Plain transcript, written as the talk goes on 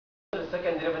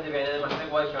السكند ديريفاتيف يعني انا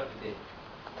محتاج واي شرط تاني.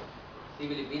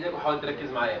 سيب اللي في ايدك وحاول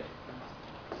تركز معايا.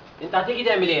 انت هتيجي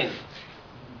تعمل ايه هنا؟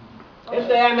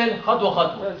 ابدا اعمل خطوه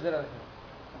خطوه.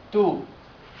 2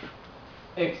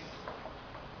 اكس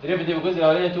ديريفاتيف الجزء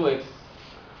الاولاني 2 اكس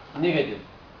نيجاتيف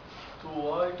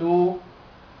 2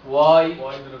 واي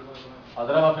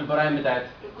اضربها في البرايم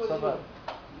بتاعتها.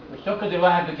 مشتقة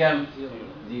الواحد بكام؟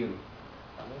 0.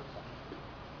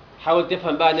 حاول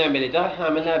تفهم بقى نعمل ايه. ده احنا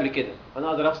عملناها قبل كده. انا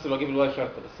اقدر افصل واجيب الواي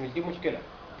شرطه بس مش دي مشكله.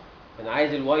 انا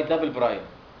عايز الواي دبل برايم.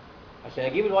 عشان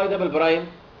اجيب الواي دبل برايم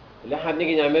اللي احنا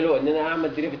بنيجي نعمله ان انا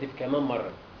اعمل ديريفاتيف كمان مره.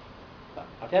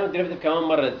 هتعمل ديريفاتيف كمان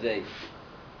مره ازاي؟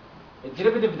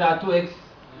 الديريفاتيف بتاع 2 اكس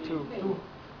 2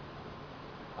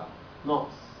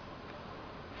 ناقص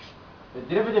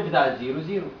الديريفاتيف بتاع الزيرو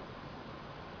 0.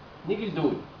 نيجي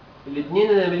لدول الاثنين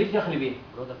انا ماليش دخل بيهم.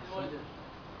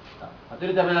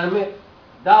 هتقولي طب انا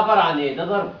ده عباره عن ايه؟ ده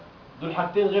ضرب. دول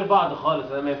حاجتين غير بعض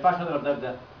خالص. انا ما ينفعش اضرب ده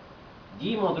بده.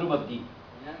 دي مضروبه بدي.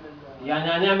 يعني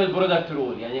هنعمل برودكت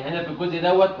رول. يعني هنا في الجزء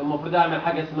دوت المفروض اعمل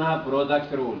حاجه اسمها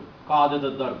برودكت رول، قاعده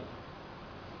الضرب.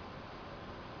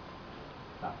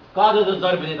 قاعده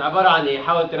الضرب دي عباره عن ايه؟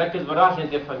 حاول تركز بالراحه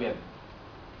عشان تفهم يا ابني.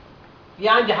 في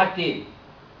عندي حاجتين.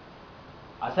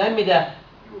 هسمي ده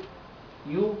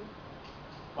يو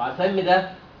وهسمي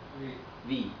ده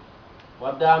في،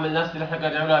 وابدا اعمل نفس اللي احنا كنا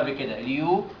بنعمله قبل كده.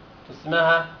 اليو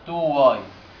اسمها 2 واي،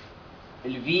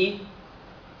 الفي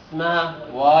اسمها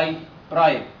واي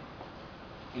برايم.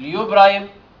 اليو برايم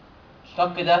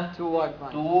مشتق ده 2 واي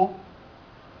برايم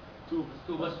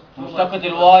 2 بس مشتقة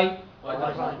الواي واي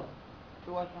برايم 2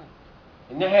 واي برايم.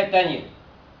 الناحية التانية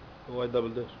واي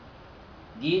دبل داش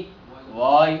دي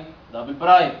واي دبل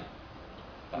برايم.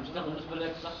 مشتق بالنسبه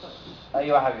لك صح؟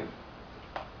 ايوه يا حبيبي.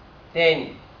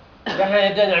 تاني اللي احنا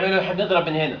هنبدا نعمله احنا بنضرب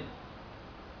من هنا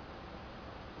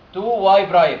 2 واي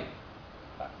برايم.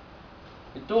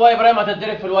 ال 2 واي برايم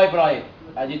هتتضرب في الواي برايم.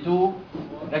 ادي 2.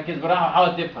 ركز براحه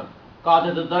وحاول تفهم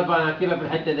قاعده الضرب. انا هكتبها في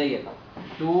الحته ديت.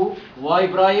 2 واي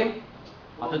برايم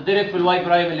هتتضرب في الواي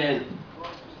برايم اللي هنا.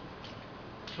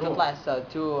 تطلع استاذ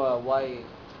 2 واي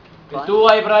ال 2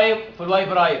 واي برايم في الواي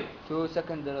برايم. 2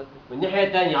 سكند ديريفاتيف. والناحيه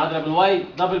الثانيه هضرب الواي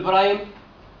دبل برايم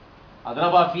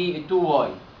هضربها في ال 2 واي.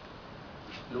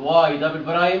 الواي دبل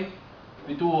برايم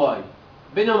ب 2 واي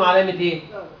بينهم علامه ايه؟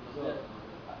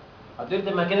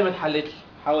 هتفضل مكانها ما اتحلتش.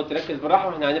 حاول تركز بالراحه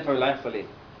واحنا هنفهم اللي هيحصل ايه.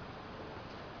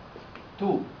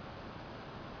 2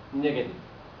 نيجاتيف.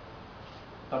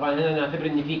 طبعا هنا نعتبر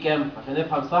ان في كام عشان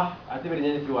نفهم صح. اعتبر ان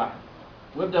هنا في 1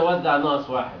 وابدا وزع ناقص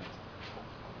 1.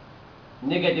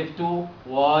 نيجاتيف 2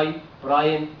 واي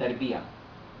برايم تربيع.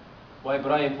 واي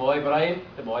برايم في واي برايم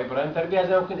تبقى واي برايم تربيع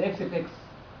زي ما ممكن اكس في اكس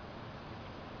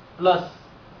بلس.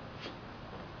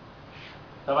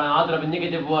 طبعا هضرب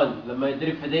النيجاتيف 1 لما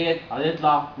يتضرب في ديت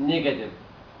هتطلع نيجاتيف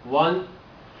 1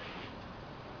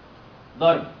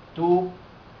 ضرب 2.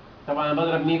 طبعا انا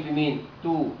بضرب مين في مين؟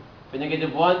 2 في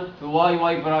نيجاتيف 1 في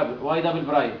واي برايم واي دبل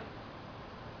برايم.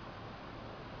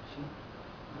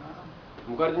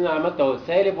 مجرد ان انا عملت اهو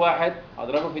سالب 1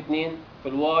 هضربه في 2 في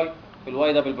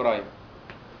الواي دبل برايم.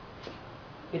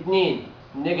 2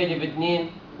 نيجاتيف 2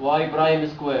 واي برايم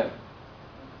سكوير.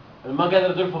 لما اجي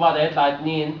اضرب دول في بعض هيطلع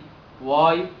 2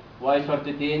 واي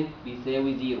شرطتين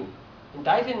بيساوي 0. انت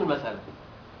عايز ايه من المساله؟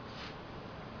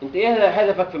 انت ايه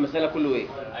هدفك في المساله كله ايه؟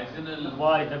 عايزين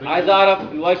الواي ده عايز اعرف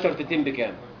الواي شرطتين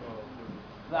بكام.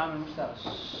 بعمل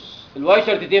مشترك. الواي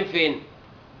شرطتين فين؟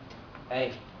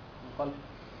 اهي.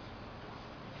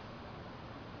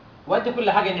 ودي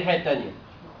كل حاجه الناحيه الثانيه.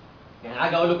 يعني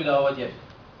حاجه اقول له كده اهوت يا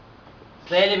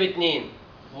سالب 2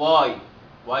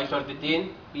 واي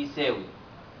شرطتين بيساوي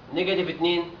نيجاتيف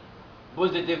 2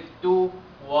 بوزيتيف 2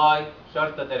 واي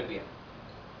شرطه تربيع.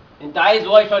 انت عايز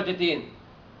واي شرطتين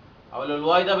اقول له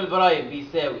الواي دبل برايم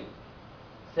بيساوي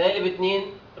سالب 2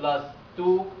 بلس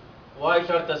 2 واي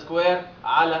شرطه سكوير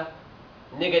على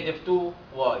نيجاتيف 2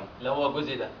 واي اللي هو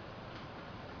الجزء ده.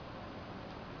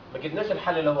 ما جبناش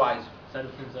الحل اللي هو عايزه. سالب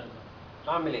 2 زائد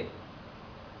اعمل ايه؟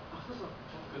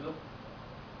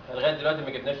 لغايه دلوقتي ما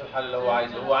جبناش الحل اللي هو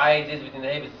عايزه. هو عايز يثبت ان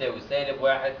هي بتساوي سالب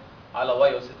 1 على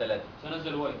واي اس 3.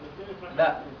 سنزل واي.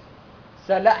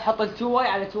 لا حط ال 2 واي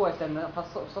على 2 واي استنى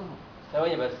افصلهم.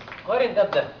 ثواني بس قارن ده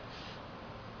بده.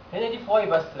 هنا دي في واي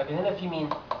بس لكن هنا في مين؟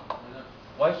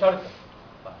 واي شرطه.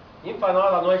 ينفع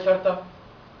نقعد على واي شرطه؟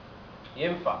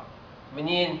 ينفع.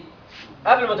 منين؟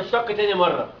 قبل ما تشتق تاني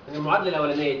مره من المعادله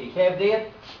الاولانيه دي. شايف ديت؟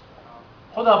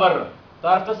 خدها بره.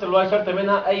 تعرف تفصل الواي شرطه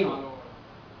منها؟ ايوه.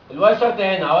 الواي شرطه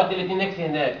هنا هودي الاثنين اكس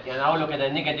هناك. يعني هقول له كده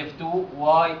نيجاتيف 2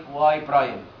 واي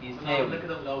برايم بيساوي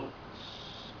كده من الاول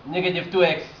نيجاتيف 2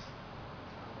 اكس.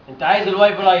 انت عايز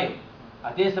الواي برايم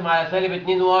هتقسم على سالب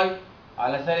 2 واي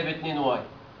على سالب 2 واي.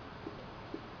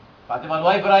 فهتبقى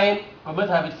الواي برايم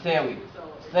قيمتها بتساوي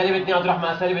سالب 2 هتروح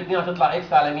مع سالب 2 هتطلع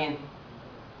اكس على مين؟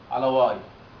 على واي.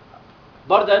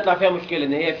 برضه هيطلع فيها مشكله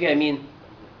ان هي فيها مين؟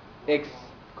 اكس.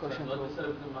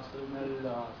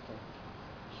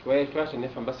 شويه عشان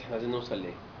نفهم بس احنا عايزين نوصل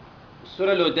لايه.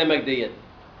 الصوره اللي قدامك ديت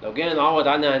لو جينا نعوض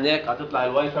عنها هناك هتطلع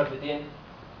الواي شرطتين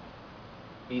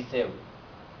بيساوي.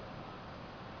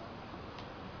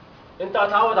 انت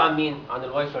هتعوض عن مين؟ عن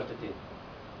الواي شرطتين.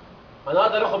 انا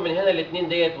اقدر اخد من هنا الاثنين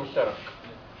ديت مشترك.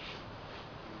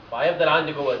 فهيفضل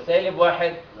عندي جوه سالب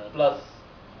 1 بلس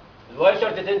الواي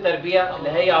شرطتين تربيع اللي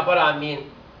هي عباره عن مين؟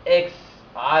 اكس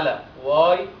على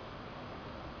واي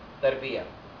تربيع.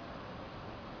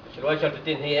 مش الواي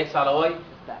شرطتين هي اكس على واي؟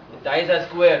 انت عايزها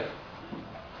سكوير.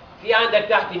 في عندك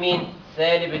تحت مين؟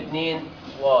 سالب 2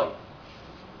 واي.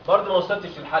 برضه ما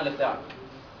وصلتش للحل بتاعك.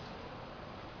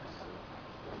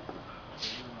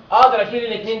 اقدر اشيل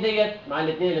الاثنين ديت مع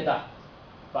الاثنين اللي تحت.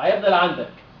 فهيفضل عندك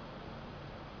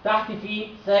تحت فيه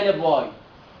سالب واي،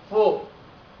 فوق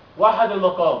وحد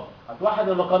المقام. هتوحد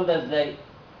المقام ده ازاي؟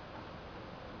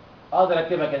 اقدر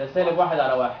اكتبها كده سالب 1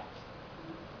 على 1.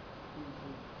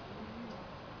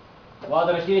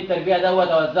 واقدر اشيل التربيع دوت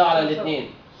اوزعه على الاثنين.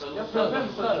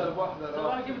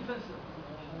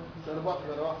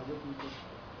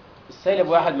 السالب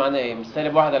 1 معناه ايه؟ مش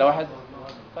سالب 1 على 1؟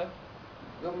 طيب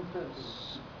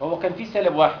هو كان في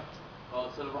سالب 1.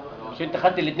 مش انت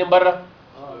خدت الاثنين بره؟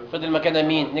 فضل مكانها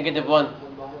مين؟ نيجاتيف 1.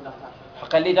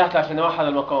 هخليه تحت عشان اوحد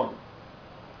المقام.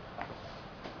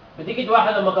 بتيجي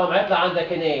توحد المقام هيطلع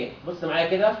عندك هنا ايه؟ بص معايا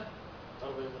كده.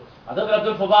 هتضرب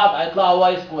دول في بعض هيطلعوا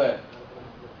واي سكوير.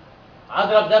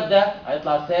 هضرب ده بده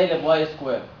هيطلع سالب واي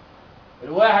سكوير.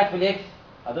 الواحد في الاكس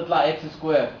هتطلع اكس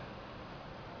سكوير.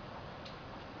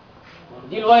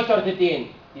 دي الواي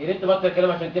شرطتين. يا ريت تبطل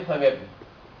الكلام عشان تفهم يا ابني.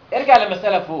 ارجع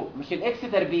للمسألة فوق. مش الاكس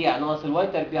تربيع ناقص الواي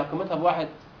تربيع قيمتها بواحد؟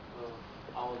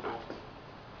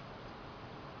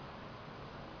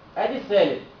 ادي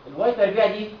السالب. الواي تربيع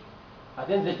دي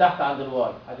هتنزل تحت عند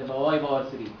الواي هتبقى واي باور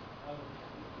 3.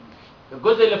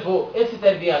 الجزء اللي فوق اكس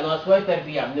تربيع ناقص واي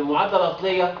تربيع من المعادلة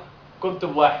الأصلية قيمته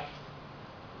بواحد.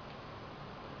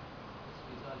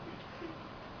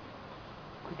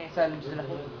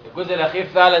 الجزء الأخير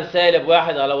فعلا سالب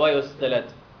 1 على واي أس 3.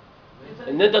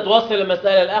 إن أنت توصل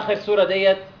المسألة لآخر صورة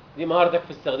ديت دي مهارتك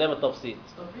في استخدام التبسيط.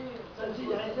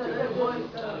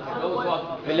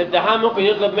 في الامتحان ممكن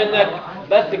يطلب منك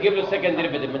بس تجيب له سكند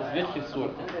ديريفيتيف ما تثبتش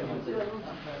الصورة.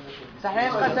 صح.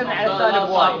 ليش قسمنا على سالب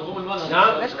واي؟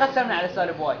 نعم؟ ليش قسمنا على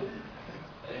سالب واي؟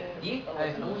 دي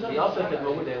أصلا كانت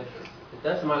موجودة هنا.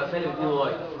 بتقسم على سالب 2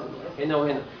 واي هنا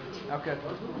وهنا. اوكي.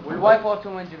 والواي باور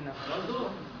 2 وين جبناه؟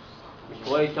 مش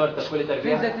واي شرطة كل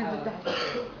تربيع. في تنزل تحت.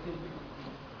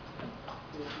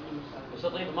 بس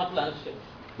طيب ما طلع نفس الشيء.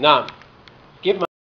 نعم. كيف